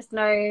 and I just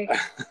know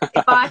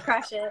if I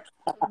crash it.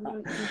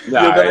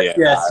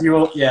 You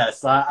will.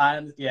 Yes,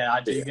 I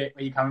do get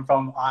where you're coming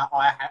from.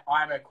 I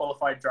am a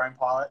qualified drone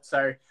pilot,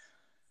 so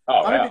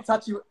I'm a bit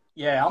touchy.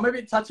 Yeah, I'm a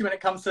bit touchy when it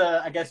comes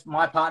to, I guess,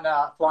 my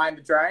partner flying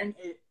the drone.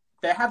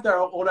 They have their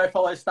auto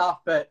follow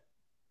stuff, but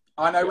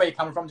I know where you're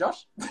coming from,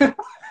 Josh.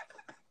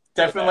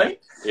 Definitely.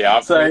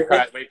 Yeah,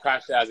 we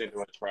crashed ours into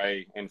a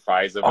tree in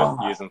Fraser with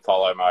using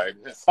follow mode.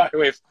 So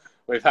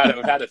we've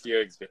had a few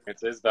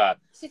experiences, but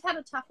she's had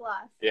a tough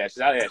life. Yeah,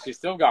 she's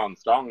still going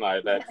strong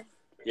though. But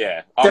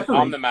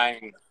I'm the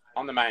main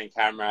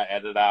camera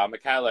editor.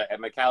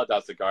 Mikayla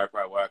does the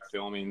GoPro work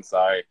filming,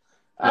 so.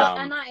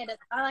 And I edit.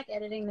 I like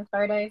editing the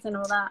photos and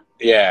all that.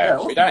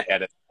 We don't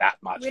edit that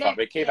much.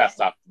 We keep our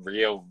stuff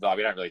real. Like,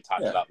 we don't really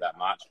touch it up that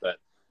much, but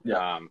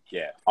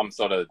I'm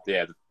sort of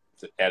the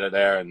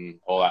editor and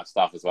all that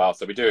stuff as well.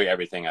 So we do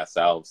everything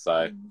ourselves.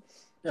 So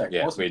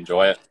awesome. We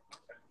enjoy it.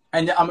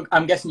 And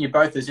I'm guessing you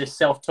both are just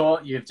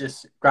self-taught. You've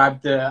just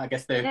grabbed the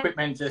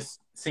equipment, just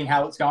seeing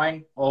how it's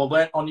going, or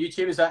learnt on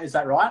YouTube. Is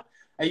that right?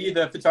 Are you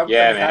the photographer?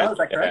 Yeah, man. Is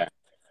that correct?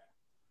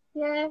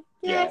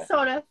 Yeah,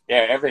 sort of.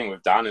 Yeah, everything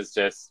we've done is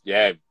just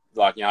I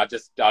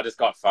just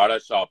got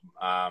Photoshop.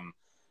 I've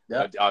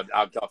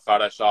got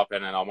Photoshop,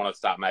 and then I want to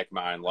start making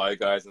my own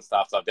logos and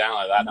stuff. So I've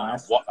downloaded that.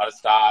 Nice. And I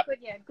start.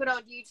 Good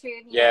old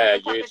YouTube.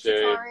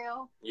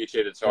 YouTube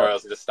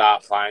tutorials, and just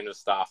start playing with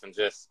stuff, and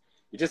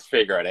you just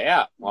figure it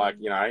out. Like,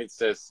 it's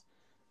just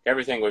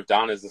everything we've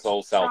done is just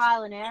all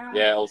trial and error.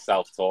 Yeah, all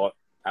self-taught.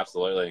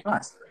 Absolutely.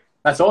 Nice.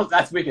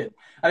 That's wicked.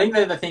 I think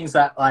they're the things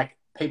that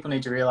people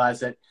need to realize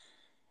that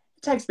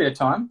it takes a bit of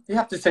time. You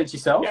have to teach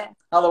yourself. Yeah.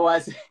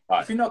 Otherwise,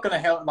 if you're not going to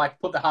help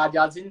put the hard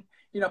yards in,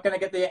 you're not going to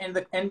get the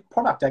end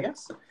product, I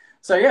guess.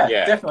 So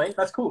definitely,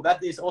 that's cool.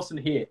 That is awesome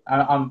to hear.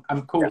 I'm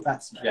cool.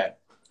 That's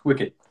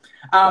wicked.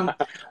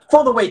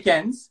 For the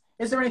weekends,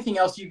 is there anything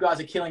else you guys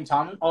are killing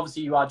time?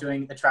 Obviously, you are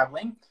doing the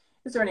traveling.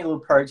 Is there any little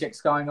projects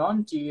going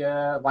on? Do you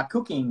like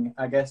cooking?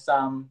 I guess.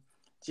 Do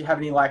you have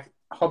any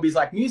hobbies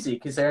like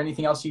music? Is there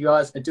anything else you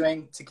guys are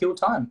doing to kill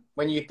time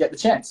when you get the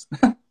chance?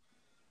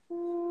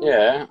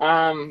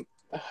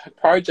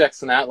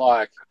 Projects and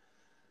that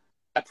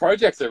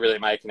projects are really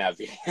making our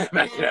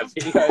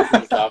videos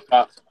and stuff.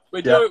 But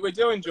we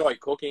do enjoy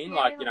cooking. We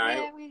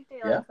do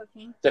like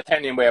cooking.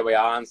 Depending where we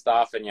are and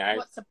stuff, and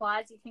what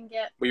supplies you can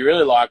get. We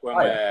really like when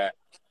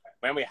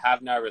we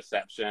have no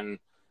reception.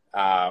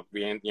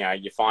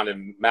 You find a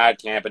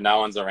mad camp and no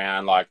one's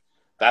around.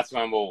 That's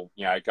when we'll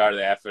go to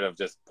the effort of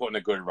just putting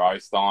a good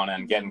roast on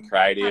and getting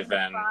creative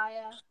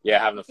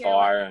having a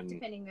fire and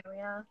depending where we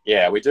are.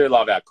 Yeah, we do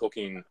love our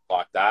cooking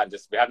like that. And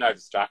we have no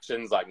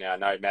distractions,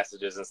 no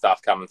messages and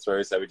stuff coming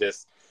through. So we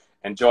just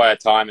enjoy our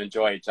time,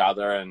 enjoy each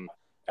other, and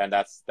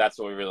that's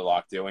what we really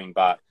like doing.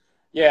 But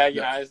I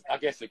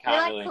guess we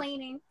can't really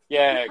cleaning.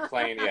 Yeah,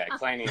 cleaning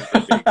is a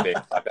big thing.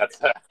 That's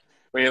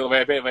we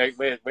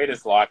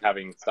just like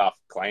having stuff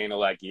clean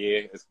all that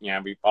gear.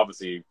 We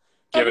obviously.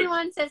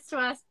 Everyone says to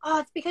us,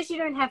 it's because you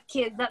don't have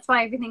kids. That's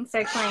why everything's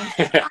so clean.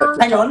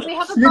 Hang on. We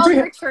have a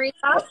golden retriever.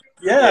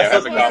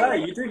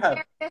 You do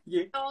have.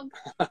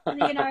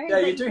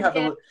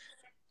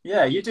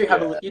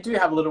 You do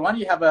have a little one.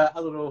 You have a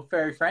little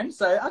furry friend.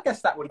 So I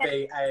guess that would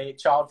be a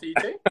child for you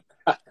too.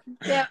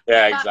 Yeah.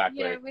 Yeah,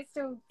 exactly. Yeah, we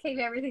still keep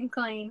everything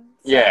clean.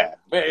 So. Yeah,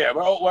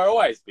 we're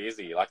always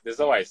busy. Like, there's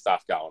always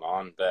stuff going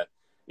on, but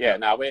yeah,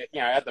 no, we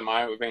at the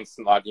moment we've been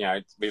like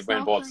we've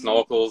been bought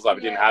snorkels. Like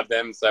we didn't have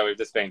them, so we've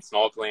just been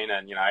snorkeling,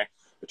 and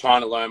we're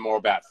trying to learn more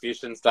about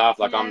fish and stuff.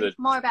 Like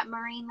more about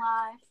marine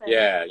life.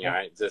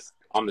 And,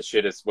 I'm the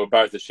shittest. We're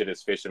both the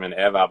shittest fishermen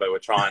ever, but we're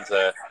trying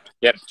to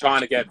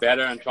get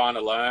better and trying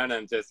to learn,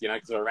 and just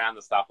because we're around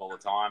the stuff all the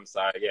time.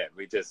 So yeah,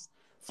 we just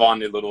find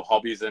new little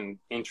hobbies and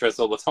interests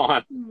all the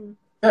time.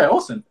 Yeah,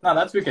 awesome. No,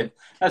 that's wicked.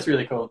 That's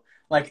really cool.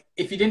 Like,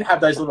 if you didn't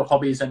have those little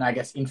hobbies and I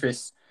guess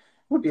interests,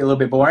 it would be a little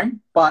bit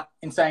boring. But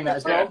in saying that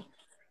as well,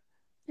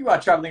 you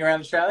are traveling around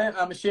Australia, and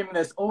I'm assuming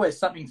there's always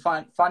something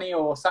funny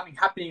or something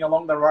happening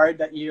along the road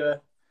that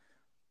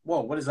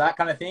whoa, what is that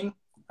kind of thing?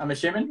 I'm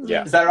assuming.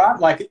 Yeah. Is that right?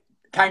 Like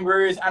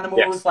kangaroos,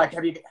 animals. Like,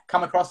 have you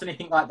come across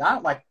anything like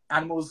that? Like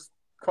animals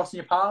crossing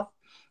your path?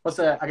 What's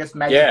the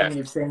major thing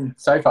you've seen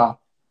so far?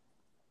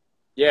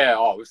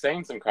 Yeah, we've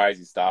seen some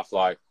crazy stuff.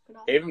 Like,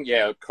 even,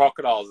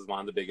 crocodiles is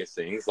one of the biggest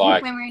things.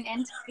 Like, when we were in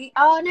Antigua.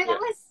 Oh, no,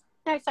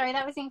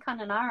 that was in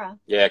Kununurra.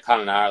 Yeah,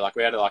 Kununurra. Like,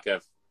 we had like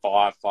a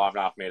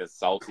 5.5 meter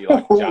salty,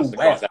 like, just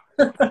across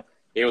that.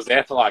 He was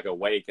there for like a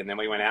week, and then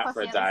we went out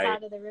for a day.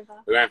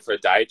 We went for a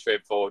day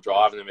trip, 4-wheel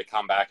drive, and then we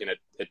come back, and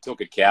it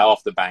took a cow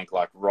off the bank,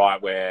 like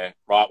right where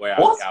our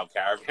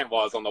caravan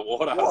was on the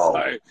water. Whoa.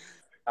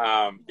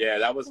 So,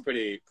 that was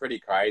pretty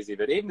crazy.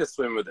 But even to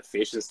swim with the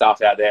fish and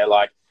stuff out there,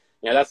 like,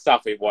 that's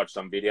stuff we've watched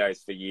on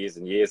videos for years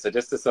and years. So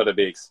just to sort of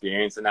be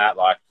experiencing that,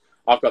 like,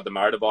 I've got the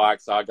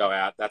motorbike, so I go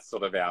out. That's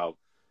sort of our,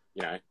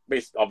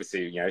 we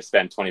obviously,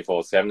 spend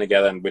 24/7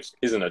 together, and which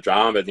isn't a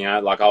drama,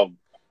 but, like, I'll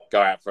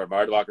go out for a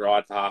motorbike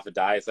ride for half a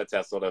day. So that's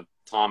our sort of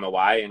time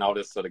away, and I'll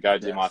just sort of go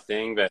do my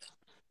thing. But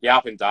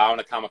up in Darwin,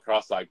 I come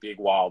across like big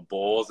wild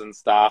boars and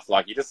stuff.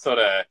 Like, you just sort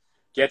of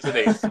get to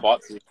these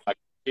spots and you're like,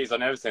 geez, I've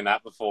never seen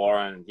that before.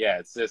 And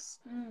it's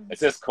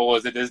just cool.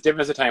 There's a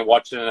difference between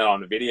watching it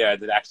on a video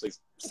and actually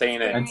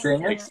seeing it and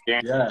experiencing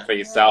it for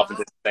yourself, and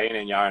just seeing it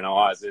in your own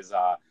eyes is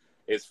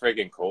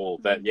freaking cool.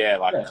 But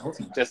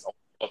just all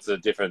sorts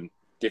of different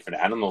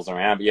animals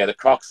around. But the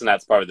crocs, and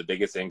that's probably the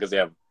biggest thing, because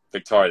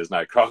Victoria, there's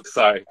no crocs,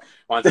 so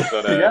once you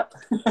sort of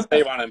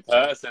see one in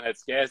person, it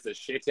scares the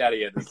shit out of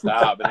you at the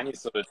start, but then you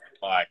sort of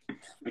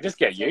you just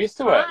get used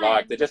to it.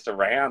 Like, they're just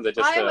around.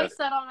 I always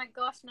said, oh my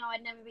gosh, no,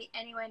 I'd never be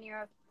anywhere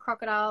near a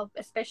crocodile,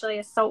 especially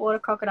a saltwater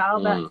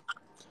crocodile, but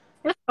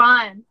it's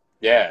fine.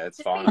 Yeah,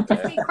 it's fine.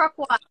 Just be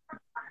croc-wise.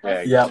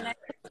 Yeah.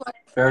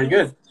 Very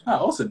good.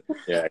 Oh, awesome.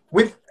 Yeah.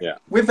 With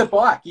the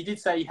bike, you did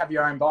say you have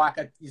your own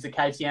bike. Is a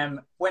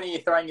KTM. When are you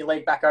throwing your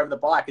leg back over the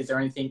bike? Is there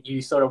anything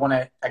you sort of want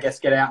to, I guess,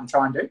 get out and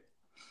try and do?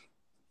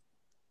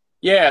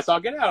 Yeah, so I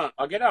get out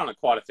on it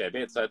quite a fair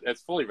bit. So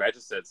it's fully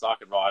registered, so I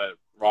can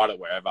ride it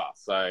wherever.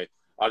 So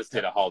I just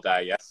did a whole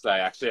day yesterday,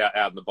 actually, out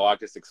on the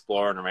bike, just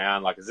exploring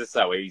around. Like, it's just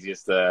so easy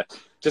just to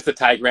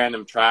take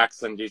random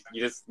tracks, and you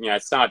just,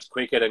 it's so much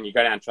quicker, and you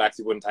go down tracks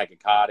you wouldn't take a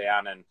car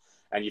down,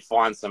 and you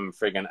find some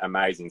friggin'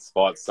 amazing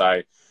spots.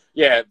 So,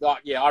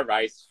 I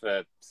raced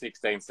for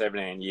 16,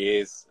 17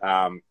 years.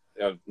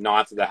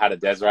 Ninth of the Hatter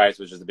Desert Race,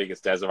 which is the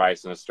biggest desert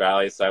race in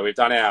Australia. So we've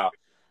done our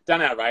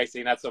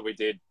racing. That's what we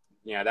did.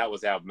 That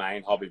was our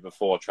main hobby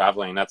before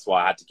traveling. That's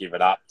why I had to give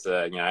it up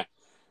to,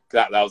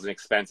 that was an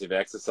expensive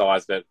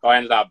exercise. But I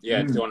ended up,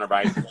 doing a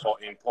race in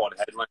Port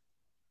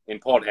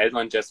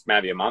Hedland just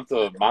maybe a month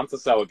or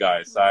so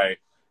ago. So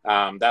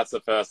that's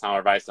the first time I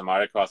raced a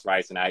motocross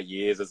race in 8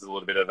 years. It's a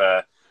little bit of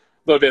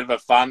a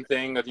fun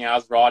thing. I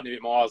was riding a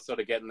bit more. I was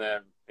sort of getting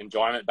the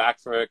enjoyment back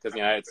for it, because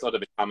it's sort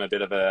of become a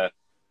bit of a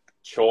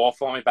chore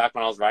for me back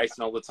when I was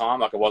racing all the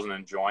time. Like, I wasn't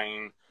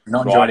enjoying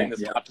riding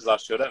as much as I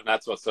should have, and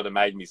that's what sort of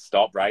made me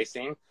stop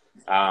racing.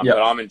 But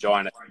I'm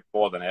enjoying it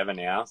more than ever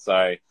now.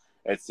 So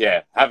it's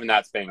having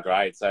that's been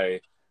great. So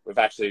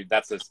that's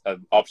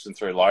an option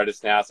through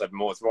Lotus now. So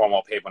more and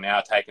more people now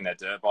are taking their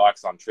dirt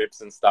bikes on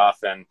trips and stuff,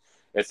 and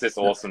it's just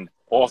awesome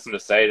to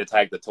see, to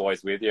take the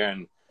toys with you.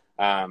 And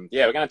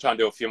we're going to try and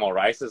do a few more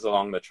races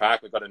along the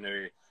track. We've got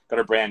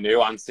a brand new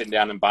one sitting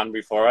down in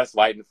Bunbury for us,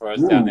 waiting for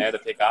us down there to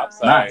pick up.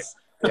 So nice.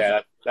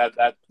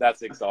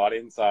 That's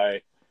exciting. So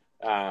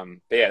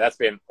that's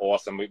been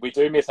awesome. We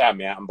do miss our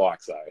mountain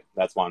bikes, though.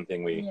 That's one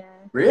thing we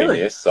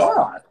miss.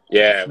 So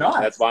nice.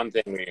 That's one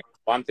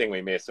thing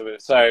we miss.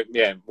 So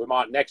we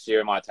might next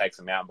year take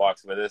some mountain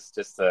bikes with us,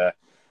 just to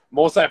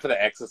more so for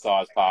the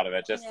exercise part of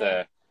it. Just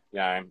to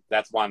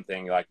that's one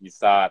thing. Like,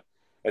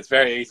 it's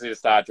very easy to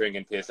start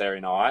drinking piss every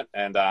night,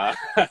 and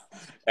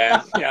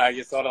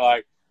you're sort of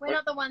like, we're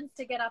not the ones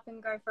to get up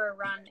and go for a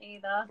run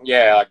either.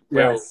 Yeah, like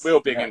we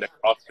were big into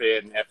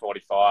CrossFit and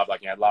F45.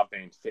 Like, love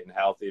being fit and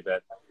healthy,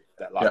 but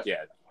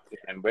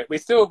and we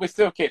still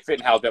keep fit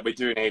and healthy, but we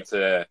do need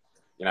to,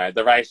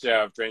 the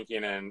ratio of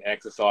drinking and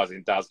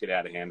exercising does get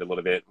out of hand a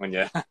little bit when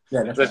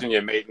especially when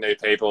you meet new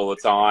people all the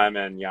time,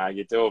 and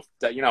you do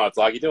it's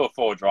like you do a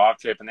 4 drive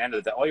trip, and at the end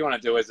of the day, all you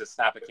want to do is just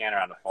snap a can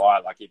around the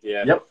fire. Like, if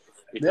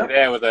you're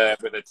there with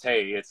a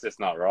tea, it's just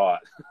not right.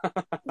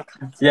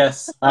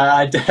 Yes,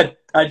 I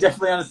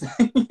definitely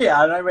understand.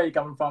 I know where you're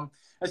coming from.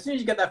 As soon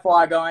as you get that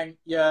fire going,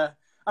 you're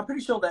I'm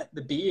pretty sure that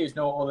the beer is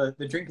or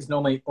the drink is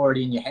normally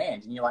already in your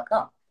hand, and you're like,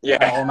 oh,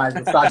 yeah, I might as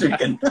well start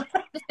drinking.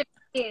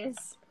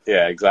 Yes.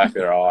 Yeah,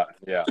 exactly right.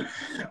 Yeah.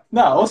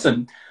 No,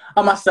 awesome.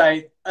 I must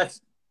say,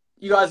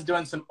 you guys are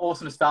doing some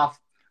awesome stuff,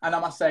 and I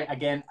must say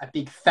again a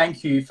big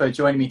thank you for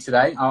joining me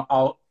today.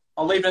 I'll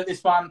leave it at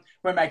this one.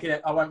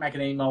 I won't make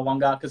it any more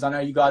longer because I know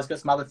you guys got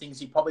some other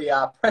things you probably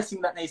are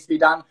pressing that needs to be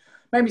done.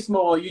 Maybe some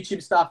more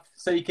YouTube stuff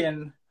so you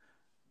can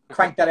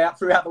crank that out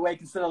throughout the week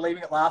instead of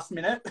leaving it last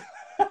minute.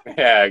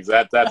 Yeah,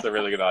 exactly. That's a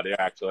really good idea,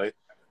 actually.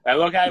 And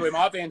look, hey, we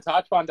might be in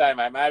touch one day,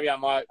 mate. Maybe I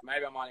might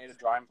need a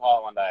drone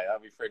pilot one day.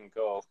 That'd be freaking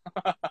cool.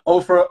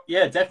 All for it.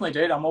 Yeah, definitely,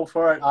 dude. I'm all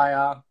for it.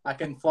 I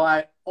can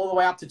fly all the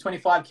way up to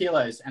 25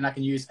 kilos, and I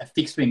can use a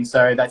fixed wing,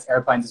 so that's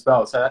airplanes as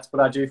well. So that's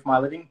what I do for my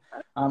living.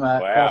 I'm a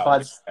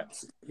qualified,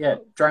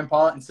 drone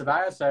pilot and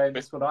surveyor. So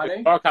that's what I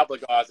do. Got a couple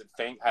of guys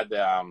that had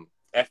the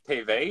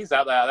FPVs.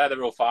 They're the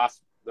real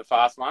fast. The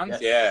fast ones,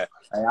 yes,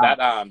 yeah.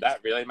 That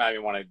really made me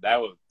want to. They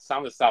were some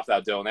of the stuff they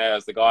were doing there.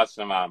 Was the guys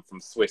from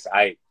Swiss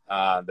 8,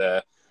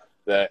 the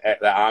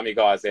army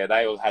guys there.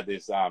 They all had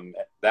this. They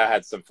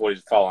had some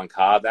footage following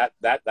car. That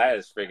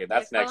is freaking.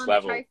 That's next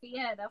level.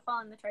 Yeah, they're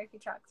following the trophy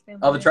trucks.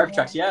 Oh, the trophy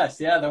trucks.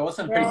 Yes, yeah. There was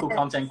some pretty cool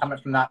content coming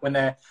from that when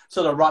they're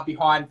sort of right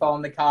behind,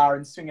 following the car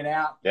and swinging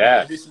out.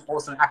 Yeah, they do some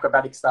awesome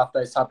acrobatic stuff.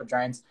 Those type of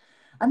drones,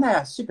 and they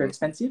are super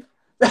expensive.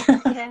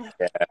 Yeah,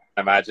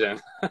 imagine.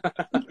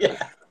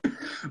 Yeah.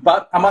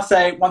 But I must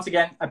say, once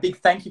again, a big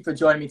thank you for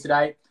joining me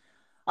today.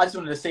 I just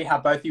wanted to see how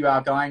both of you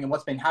are going and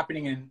what's been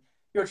happening and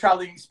your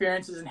traveling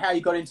experiences and how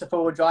you got into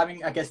forward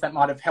driving. I guess that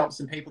might have helped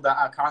some people that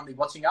are currently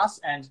watching us.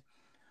 And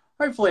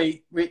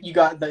hopefully you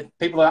guys, the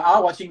people that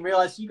are watching,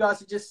 realize you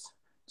guys are just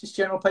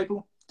general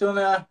people doing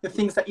the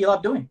things that you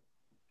love doing.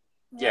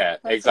 Yeah,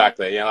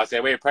 exactly. Like I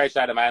said, we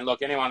appreciate it, man.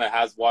 Look, anyone that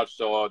has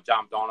watched or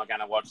jumped on or going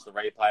to watch the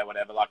replay or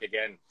whatever, like,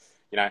 again,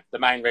 the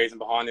main reason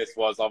behind this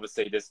was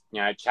obviously just,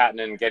 chatting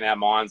and getting our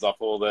minds off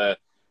all the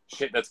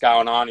shit that's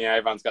going on.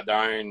 Everyone's got their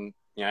own,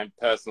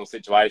 personal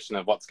situation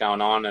of what's going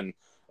on and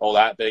all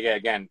that. But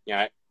again,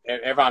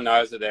 everyone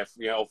knows that if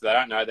they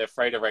don't know, they're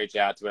free to reach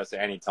out to us at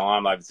any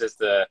time. Like, it's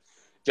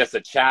just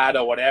a chat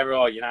or whatever,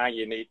 or, you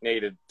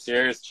need a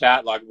serious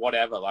chat, like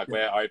whatever. Like,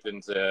 we're open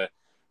to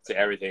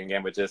everything.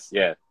 Again, we're just,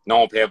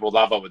 normal people,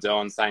 love what we're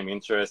doing, same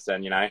interests.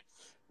 And,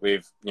 we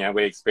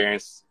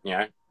experienced,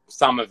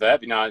 some of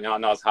it,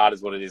 not as hard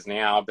as what it is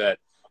now, but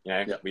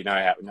we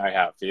know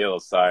how it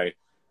feels. So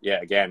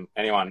again,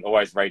 anyone,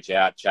 always reach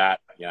out, chat.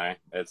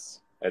 It's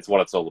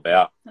what it's all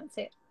about.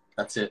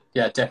 That's it.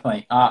 Yeah,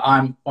 definitely.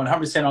 I'm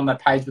 100% on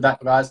that page with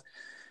that, guys.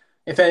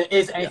 If there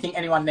is anything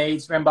anyone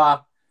needs,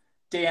 remember,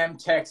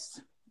 DM,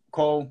 text,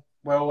 call.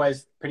 We're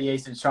always pretty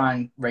easy to try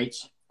and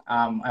reach.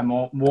 I'm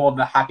more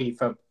than happy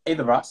for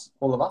either of us,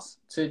 all of us,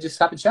 to just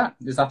have a chat.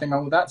 There's nothing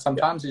wrong with that.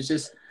 Sometimes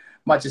it's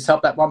might just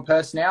help that one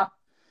person out.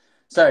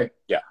 So,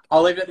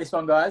 I'll leave it at this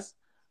one, guys.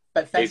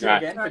 But thank you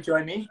again for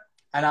joining me.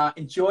 And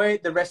enjoy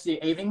the rest of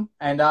your evening.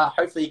 And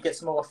hopefully you get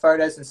some more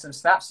photos and some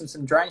snaps and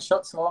some drone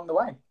shots along the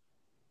way.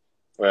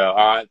 Well,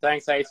 all right.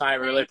 Thanks, Ethan. I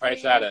really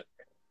appreciate it.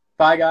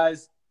 Bye,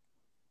 guys.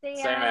 See ya.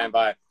 See you, man.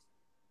 Bye.